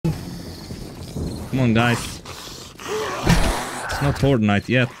Come on, guys. It's not Horde night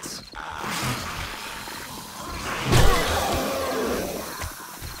yet.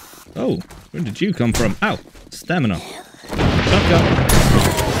 Oh, where did you come from? Ow! Stamina. Shotgun.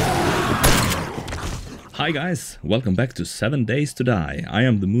 Hi guys, welcome back to 7 Days to Die. I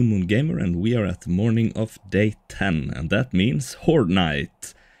am the Moon Gamer and we are at the morning of day 10, and that means Horde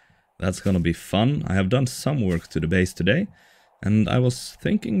night. That's gonna be fun. I have done some work to the base today, and I was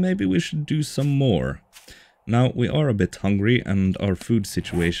thinking maybe we should do some more. Now, we are a bit hungry and our food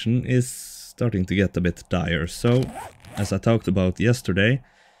situation is starting to get a bit dire, so, as I talked about yesterday,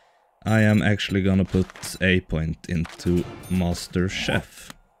 I am actually gonna put a point into Master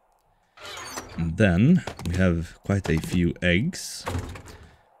Chef. And then we have quite a few eggs.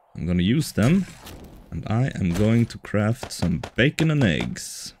 I'm gonna use them, and I am going to craft some bacon and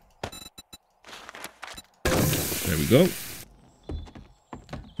eggs. There we go.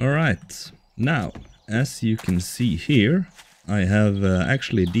 Alright, now, as you can see here, I have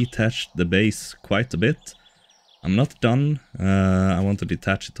actually detached the base quite a bit. I'm not done, I want to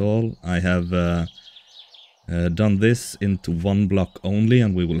detach it all. I have done this into one block only,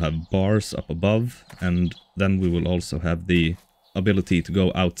 and we will have bars up above, and then we will also have the ability to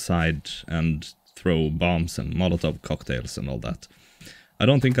go outside and throw bombs and Molotov cocktails and all that. I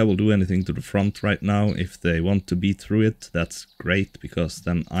don't think I will do anything to the front right now. If they want to be through it, that's great, because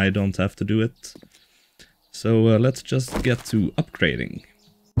then I don't have to do it. So let's just get to upgrading.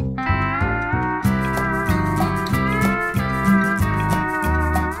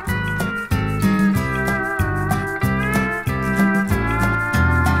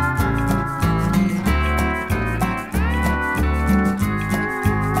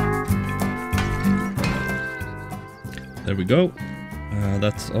 There we go.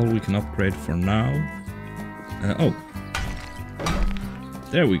 That's all we can upgrade for now. Oh.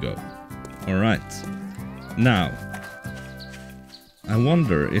 There we go. Alright. Now. I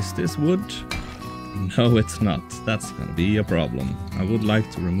wonder, is this wood? No, it's not. That's gonna be a problem. I would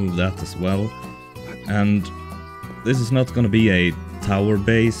like to remove that as well. And this is not gonna be a tower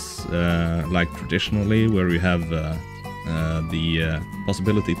base like traditionally, where you have the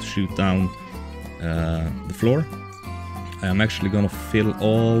possibility to shoot down the floor. I'm actually gonna fill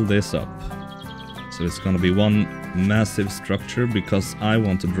all this up. So it's gonna be one massive structure, because I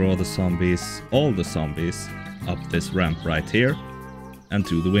want to draw the zombies, all the zombies, up this ramp right here and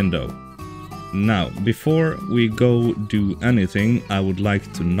to the window. Now, before we go do anything, I would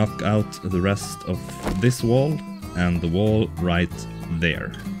like to knock out the rest of this wall and the wall right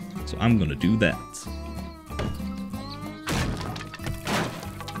there. So I'm gonna do that.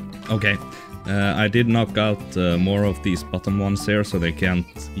 Okay. I did knock out more of these bottom ones here, so they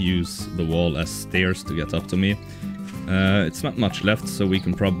can't use the wall as stairs to get up to me. It's not much left, so we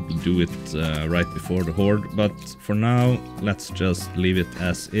can probably do it right before the Horde, but for now, let's just leave it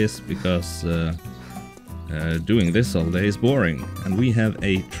as is, because doing this all day is boring. And we have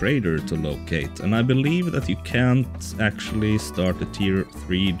a trader to locate, and I believe that you can't actually start the tier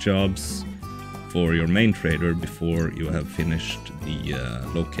 3 jobs for your main trader before you have finished the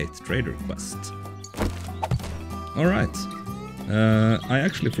locate trader quest. Alright, I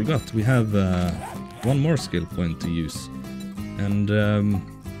actually forgot, we have one more skill point to use, and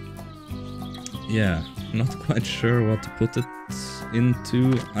yeah, not quite sure what to put it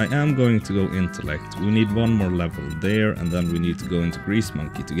into. I am going to go intellect. We need one more level there, and then we need to go into Grease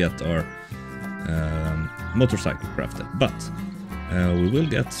Monkey to get our motorcycle crafted, but we will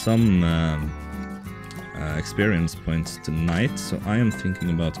get some experience points tonight, so I am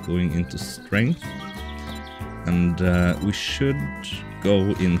thinking about going into strength, and we should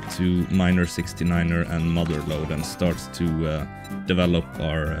go into Miner 69er and Motherload and start to develop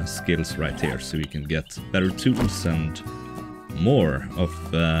our skills right here, so we can get better tools and more of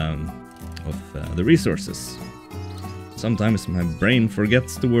the resources. Sometimes my brain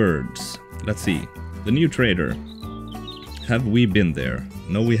forgets the words. Let's see, the new trader. Have we been there?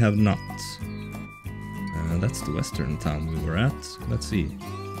 No, we have not. That's the western town we were at. Let's see.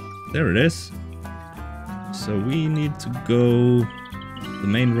 There it is. So we need to go the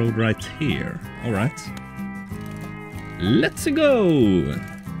main road right here. Alright. Let's go!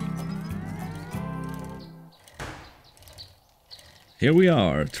 Here we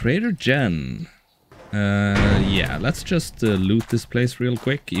are, Trader Jen. Yeah, let's just loot this place real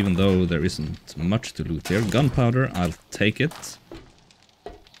quick, even though there isn't much to loot here. Gunpowder, I'll take it.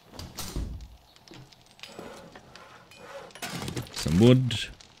 Some wood,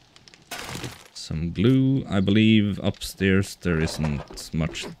 some glue. I believe upstairs there isn't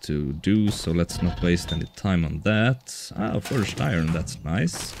much to do, so let's not waste any time on that. Ah, forged iron, that's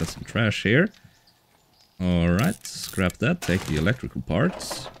nice. Got some trash here. Alright, scrap that, take the electrical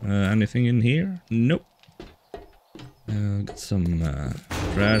parts. Anything in here? Nope. Got some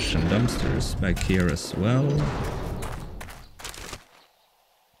trash and dumpsters back here as well.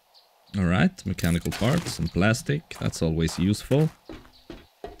 Alright, mechanical parts and plastic, that's always useful.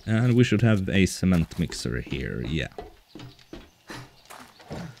 And we should have a cement mixer here, yeah.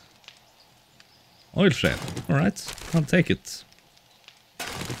 Oil shale, alright, I'll take it.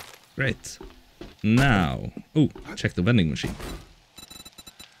 Great. Now, oh, check the vending machine.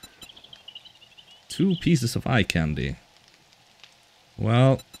 2 pieces of eye candy.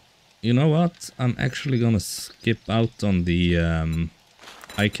 Well, you know what? I'm actually gonna skip out on the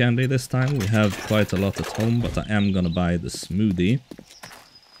eye candy this time. We have quite a lot at home, but I am gonna buy the smoothie.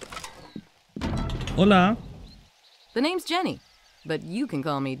 Hola! The name's Jenny, but you can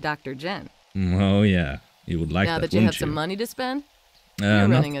call me Dr. Jen. Oh yeah, you would like now that, that you have you? some money to spend, you're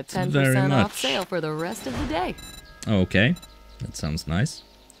running a 10% off sale for the rest of the day. Okay, that sounds nice.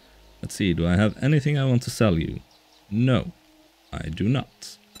 Let's see, do I have anything I want to sell you? No, I do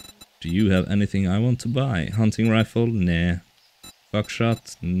not. Do you have anything I want to buy? Hunting rifle? Nah.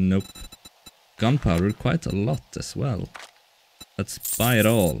 Buckshot? Nope. Gunpowder? Quite a lot as well. Let's buy it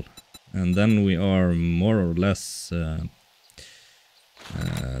all. And then we are more or less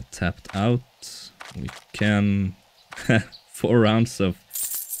tapped out. We can... 4 rounds of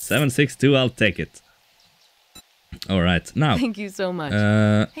 7.62, I'll take it. Alright, now... Thank you so much.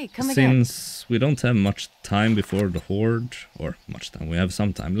 Hey, come since we don't have much time before the Horde, or much time, we have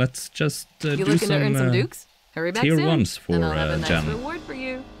some time, let's just do looking to earn some dukes? Hurry back tier soon, 1s for and I'll have a nice Jen. reward for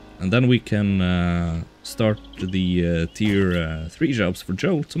you. And then we can start the tier 3 jobs for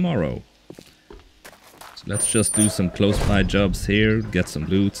Joe tomorrow. So let's just do some close-by jobs here, get some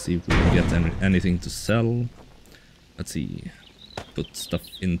loot, see if we can get anything to sell. Let's see, put stuff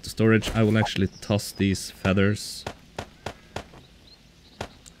into storage. I will actually toss these feathers.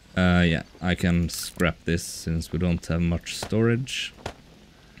 Yeah, I can scrap this since we don't have much storage.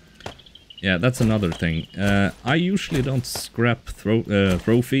 Yeah, that's another thing. I usually don't scrap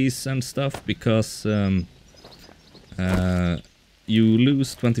trophies and stuff because you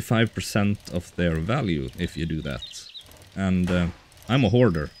lose 25% of their value if you do that. And I'm a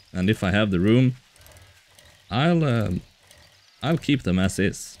hoarder, and if I have the room, I'll keep them as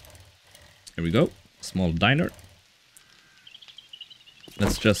is. Here we go, small diner.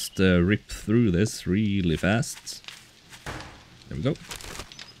 Let's just rip through this really fast. There we go.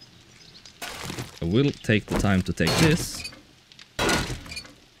 I will take the time to take this.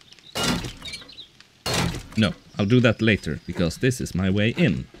 No, I'll do that later, because this is my way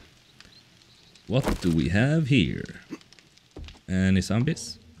in. What do we have here? Any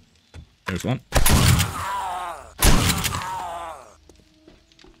zombies? There's one.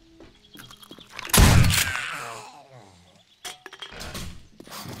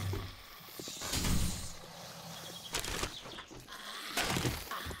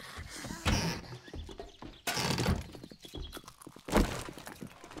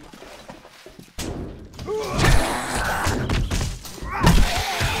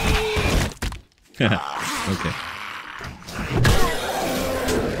 Okay.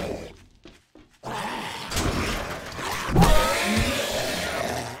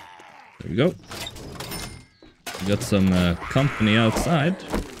 There we go. We got some company outside.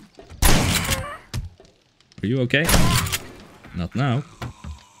 Are you okay? Not now.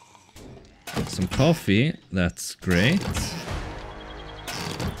 Got some coffee. That's great.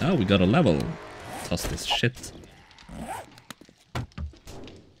 Oh, we got a level. Toss this shit.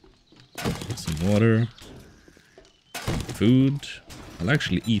 Some water. Food. I'll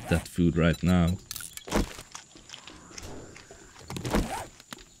actually eat that food right now.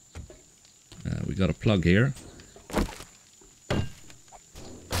 We got a plug here.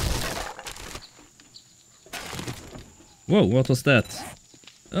 Whoa, what was that?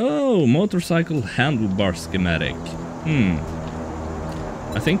 Oh, motorcycle handlebar schematic.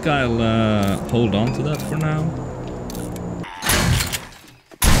 I think I'll hold on to that for now.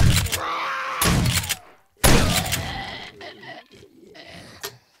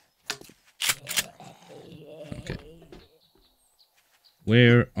 Okay.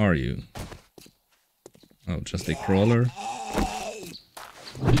 Where are you? Oh, just a crawler.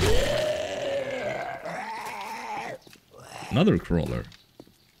 Another crawler.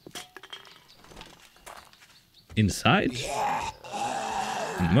 Inside?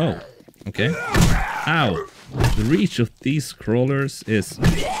 No. Okay. Ow. The reach of these crawlers is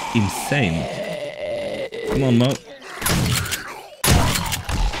insane. Come on, Mo.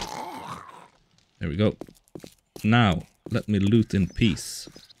 There we go. Now, let me loot in peace.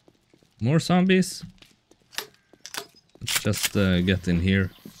 More zombies? just get in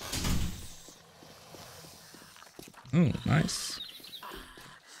here. Oh, nice.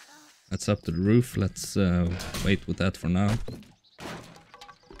 That's up to the roof. Let's wait with that for now.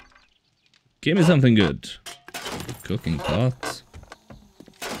 Give me something good. Cooking pot.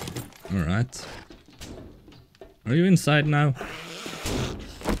 Alright. Are you inside now?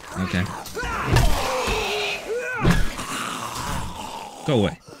 Okay. Go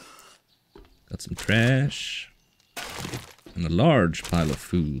away. Got some trash. And a large pile of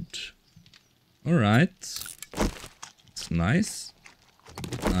food. Alright. It's nice.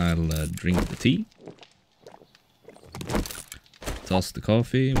 I'll drink the tea. Toss the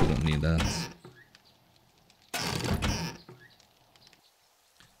coffee. We don't need that.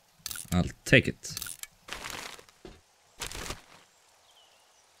 I'll take it.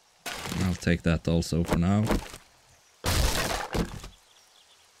 I'll take that also for now.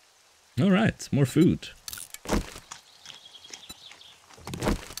 Alright, more food.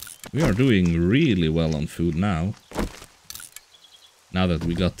 We are doing really well on food now. Now that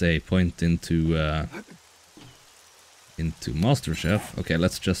we got a point into MasterChef. Okay,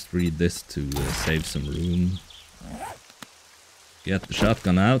 let's just read this to save some room. Get the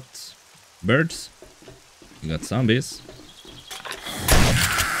shotgun out. Birds. We got zombies.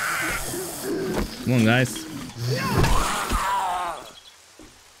 Come on, guys.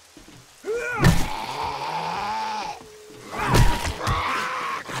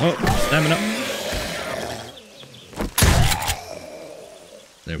 Oh, stamina.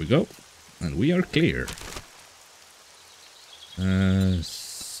 There we go. And we are clear.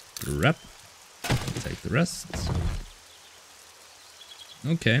 Scrap. Take the rest.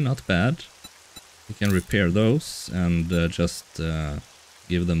 Okay, not bad. We can repair those and just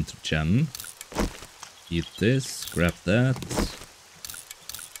give them to Jen. Eat this, grab that.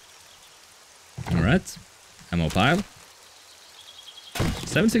 Alright. Ammo pile.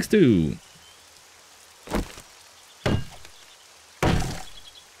 762.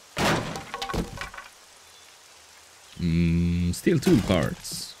 Steel tool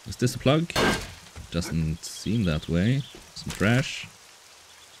parts. Is this a plug? Doesn't seem that way. Some trash.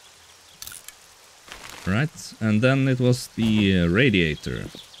 Right, and then it was the radiator,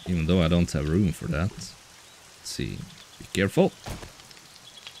 even though I don't have room for that. Let's see, be careful.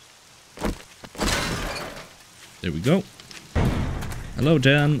 There we go. Hello,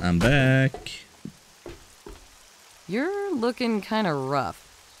 Jen, I'm back. You're looking kind of rough.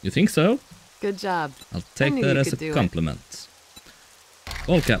 You think so? Good job. I'll take that as a compliment.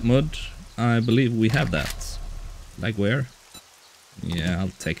 All cap mud, I believe we have that. Like where? Yeah,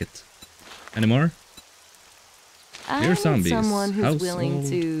 I'll take it. Any more? Clear zombies. Someone who's willing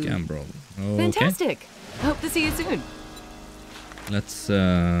to gamble. Okay. Fantastic. Hope to see you soon. Let's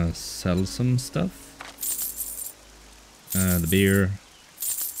sell some stuff. The beer.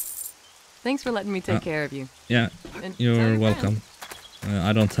 Thanks for letting me take care of you. Yeah, And you're welcome.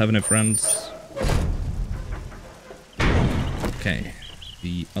 I don't have any friends. Okay,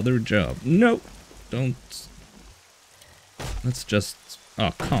 the other job. No, don't. Let's just.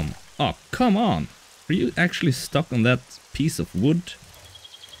 Oh, come on. Are you actually stuck on that piece of wood?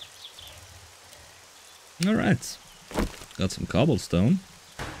 Alright. Got some cobblestone.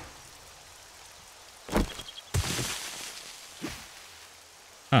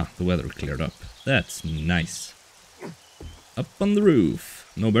 Ah, the weather cleared up. That's nice. Up on the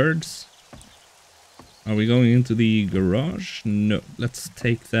roof. No birds. Are we going into the garage? No. Let's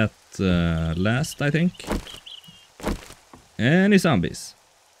take that last, I think. Any zombies?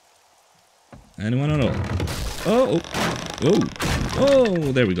 Anyone at all? Oh, oh,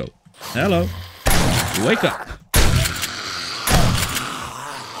 oh, there we go. Hello. Wake up.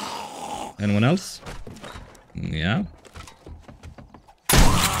 Anyone else? Yeah.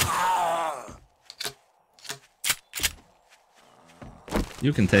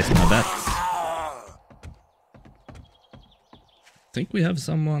 You can taste my bats. Think we have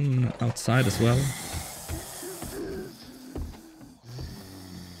someone outside as well.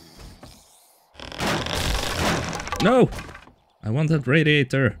 No! I want that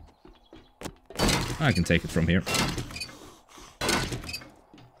radiator. I can take it from here.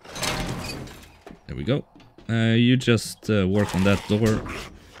 There we go. You just work on that door.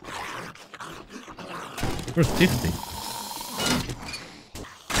 For 50.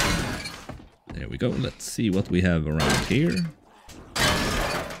 There we go. Let's see what we have around here.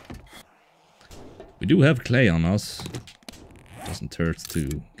 We do have clay on us. Doesn't hurt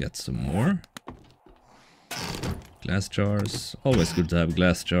to get some more. Glass jars. Always good to have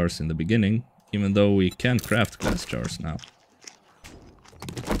glass jars in the beginning, even though we can't craft glass jars now.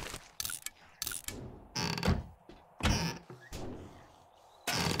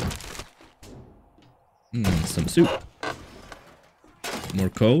 Some soup. More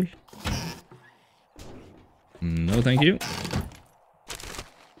coal. No, thank you.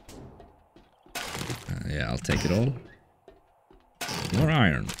 Yeah, I'll take it all. More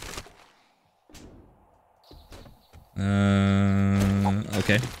iron.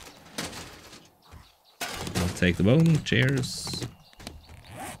 Okay. I'll take the bone. Cheers.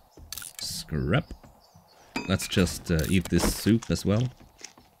 Scrap. Let's just eat this soup as well.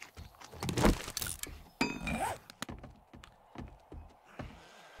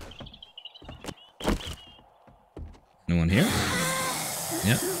 No one here?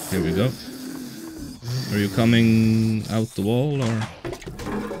 Yeah, here we go. Are you coming out the wall or?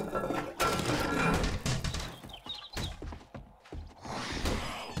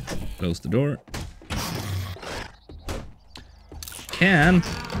 Close the door.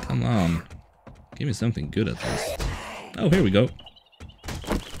 Come on. Give me something good at least. Oh, here we go.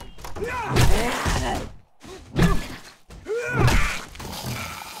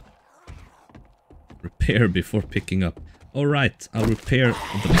 Repair before picking up. Alright, I'll repair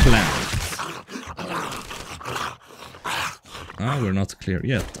the plant. Ah, we're not clear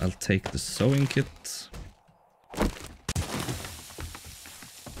yet. I'll take the sewing kit.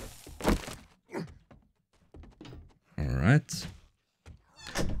 Alright.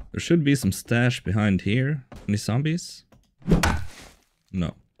 There should be some stash behind here. Any zombies?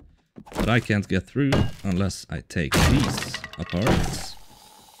 No. But I can't get through unless I take these apart.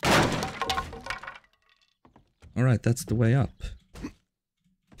 Alright, that's the way up.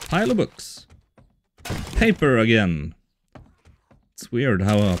 Pile of books. Paper again. It's weird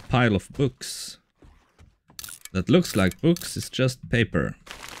how a pile of books that looks like books is just paper.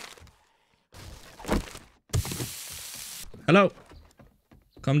 Hello.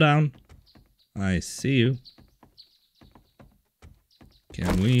 Come down. I see you.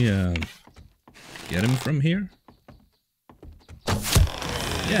 Can we get him from here?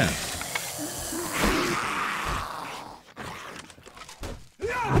 Yeah.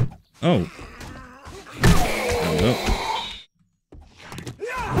 Oh. Hello.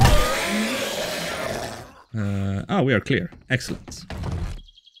 We are clear. Excellent.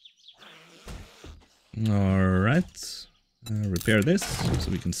 Alright. Repair this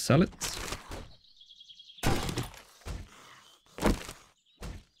so we can sell it.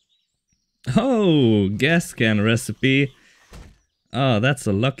 Oh, gas can recipe. Oh, that's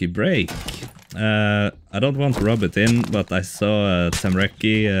a lucky break. I don't want to rub it in, but I saw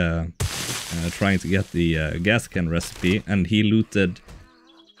Tamreki trying to get the gas can recipe, and he looted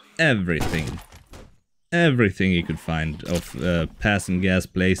everything. Everything he could find of passing gas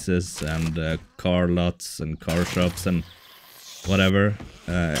places and car lots and car shops and whatever.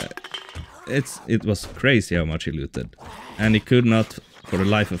 It was crazy how much he looted, and he could not, for the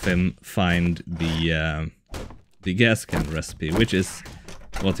life of him, find the gas can recipe, which is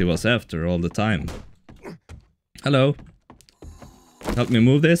what he was after all the time. Hello. Help me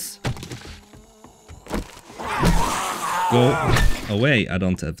move this. Go away. I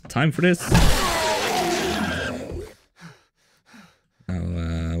don't have time for this.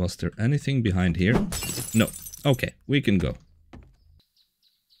 Now, was there anything behind here? No. Okay, we can go.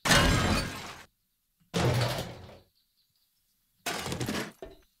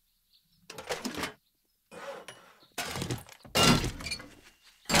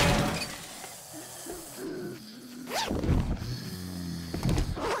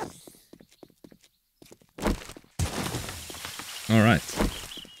 Alright.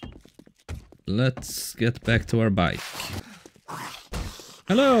 Let's get back to our bike.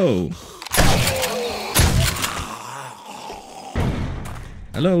 Hello!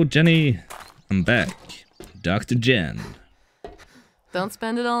 Hello, Jenny. I'm back. Dr. Jen. Don't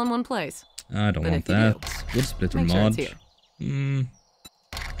spend it all in one place. I don't want that. Wood splitter mod.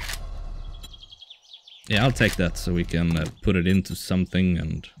 Yeah, I'll take that so we can put it into something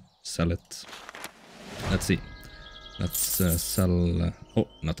and sell it. Let's see. Let's sell... oh,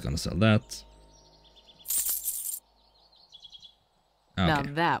 not gonna sell that. Okay. Now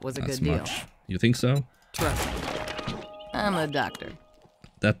that was a good deal. You think so? Trust me. I'm a doctor.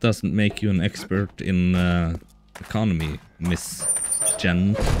 That doesn't make you an expert in economy, Miss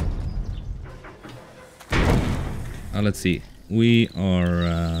Jen. Let's see. We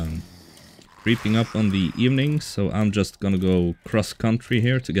are creeping up on the evening, so I'm just gonna go cross-country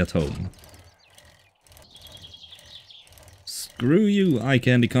here to get home. Screw you, Eye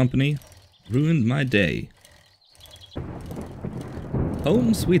Candy Company. Ruined my day.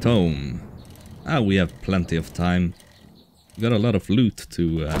 Home sweet home. We have plenty of time. We got a lot of loot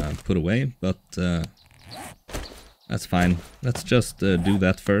to put away, but that's fine. Let's just do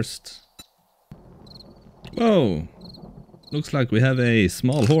that first. Whoa! Looks like we have a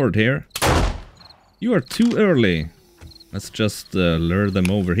small horde here. You are too early. Let's just lure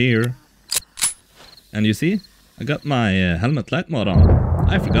them over here. And you see, I got my helmet light mod on.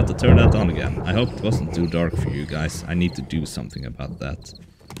 I forgot to turn that on again. I hope it wasn't too dark for you guys. I need to do something about that.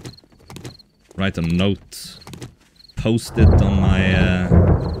 Write a note. Post it on my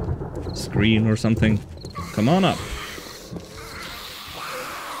screen or something. Come on up.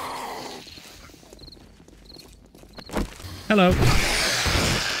 Hello. I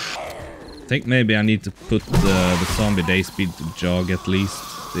think maybe I need to put the zombie day speed to jog at least.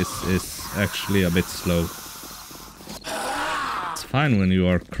 This is actually a bit slow. It's fine when you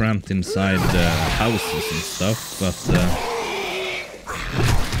are cramped inside houses and stuff, but...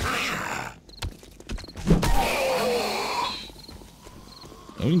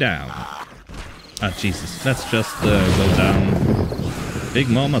 going down. Ah, Jesus. Let's just go down. Big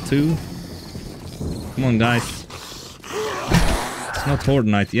Mama too. Come on, guys. It's not Horde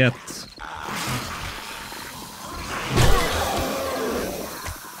night yet.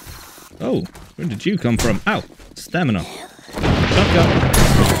 Oh, where did you come from? Ow! Stamina. Shotgun.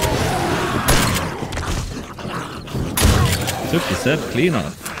 Took the set clean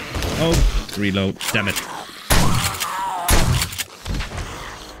off. Oh, reload. Damn it.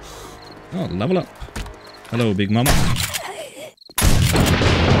 Oh, level up. Hello, Big Mama.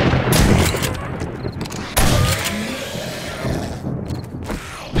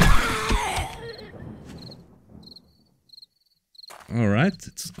 Alright,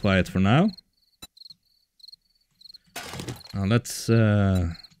 it's quiet for now. Now let's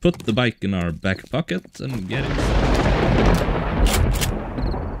put the bike in our back pocket and get it.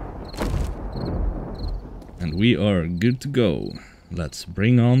 And we are good to go. Let's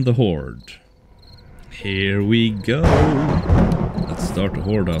bring on the Horde. Here we go. Let's start the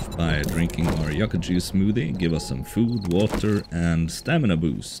Horde off by drinking our yucca juice smoothie. Give us some food, water, and stamina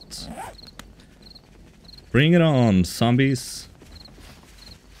boosts. Bring it on, zombies.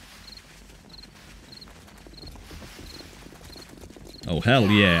 Oh, hell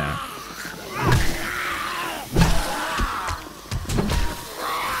yeah.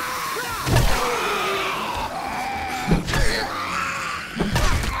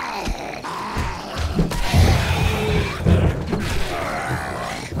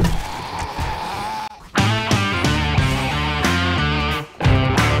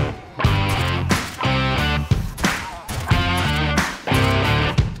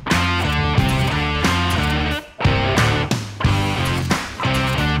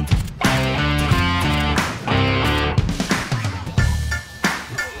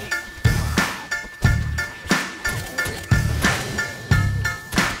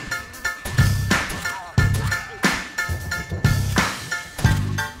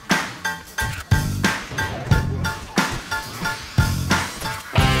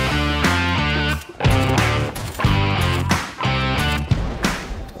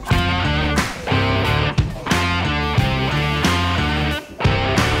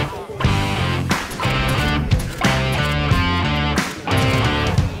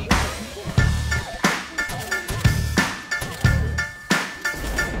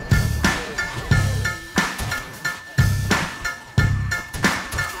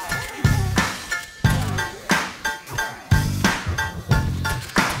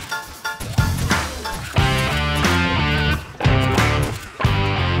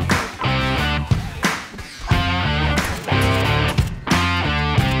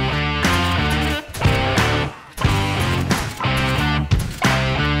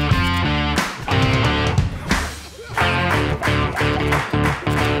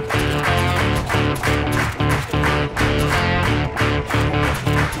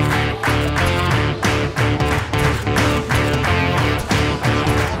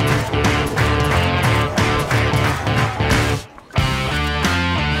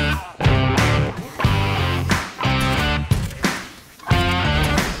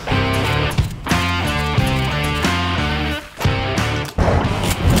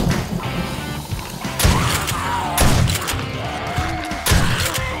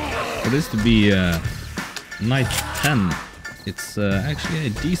 This to be night 10. It's actually a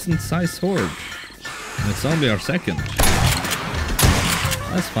decent size horde. And it's only our second.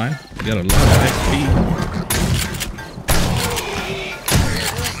 That's fine. We got a lot of XP.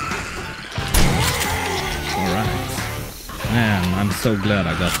 Alright. Man, I'm so glad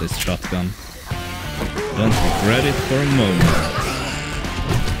I got this shotgun. Don't regret it for a moment.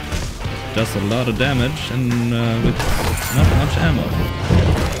 Does a lot of damage and with not much ammo.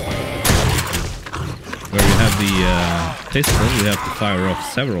 Where you have the pistol, you have to fire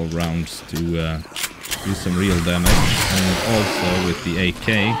off several rounds to do some real damage, and also with the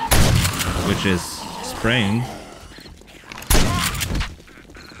AK, which is spraying.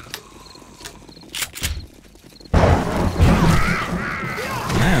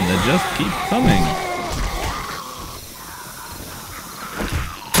 Man, they just keep coming.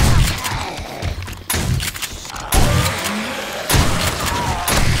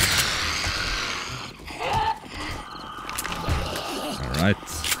 Alright.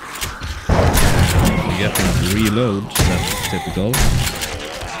 We get them to reload, that's typical.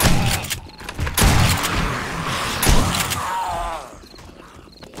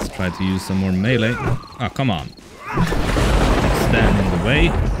 Let's try to use some more melee. Ah, come on. Stand in the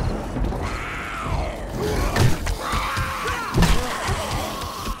way.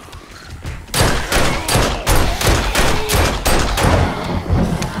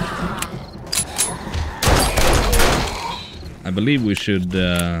 I believe we should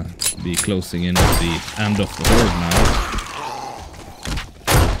be closing in at the end of the horde now.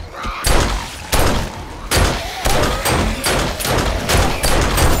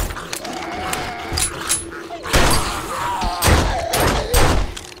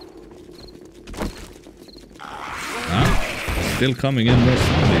 Still coming in more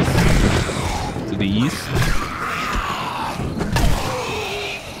zombies to the east.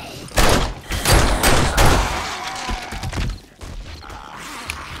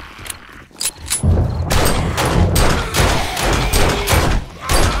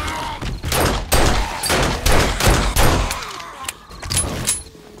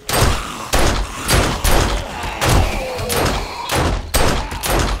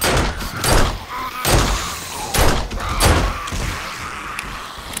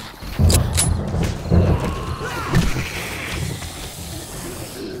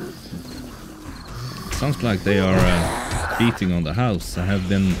 Sounds like they are beating on the house. I have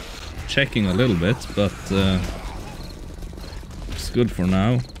been checking a little bit, but it's good for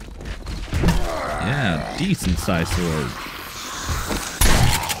now. Yeah, decent size sword.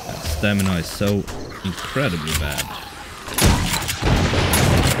 That stamina is so incredibly bad.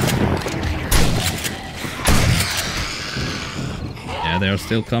 Yeah, they are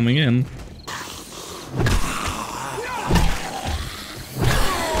still coming in.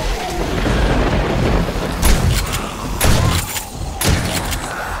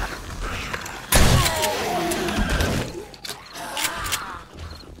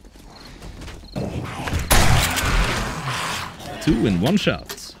 Two in one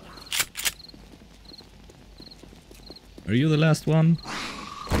shot. Are you the last one?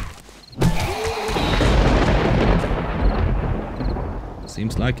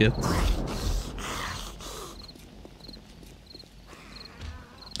 Seems like it.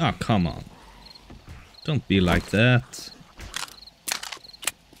 Ah, come on. Don't be like that.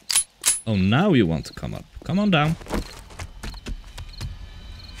 Oh, now you want to come up. Come on down.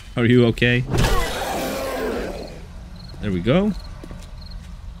 Are you okay? There we go.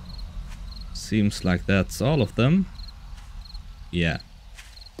 Seems like that's all of them. Yeah.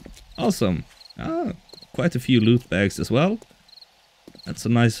 Awesome. Ah, quite a few loot bags as well. That's a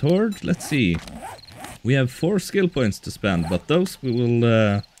nice horde. Let's see. We have 4 skill points to spend, but those we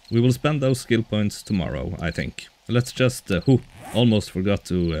will spend those skill points tomorrow, I think. Let's just almost forgot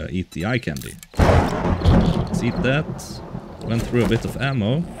to eat the eye candy. Let's eat that. Went through a bit of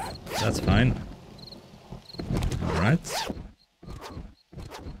ammo. That's fine. Alright.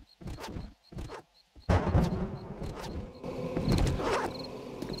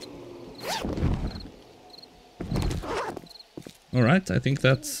 Alright, I think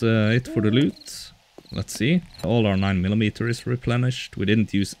that's it for the loot. Let's see. All our 9mm is replenished. We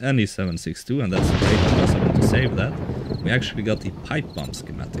didn't use any 7.62, and that's great because I want to save that. We actually got the pipe bomb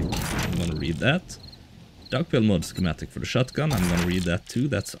schematic. I'm gonna read that. Dogpile mod schematic for the shotgun. I'm gonna read that too.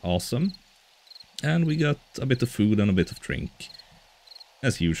 That's awesome. And we got a bit of food and a bit of drink,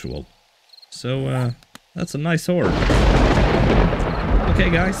 as usual. So, that's a nice horde. Okay,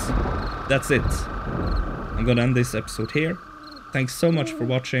 guys, that's it. I'm gonna end this episode here. Thanks so much for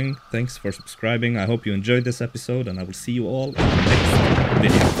watching. Thanks for subscribing. I hope you enjoyed this episode, and I will see you all in the next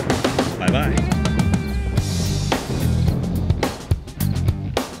video. Bye-bye.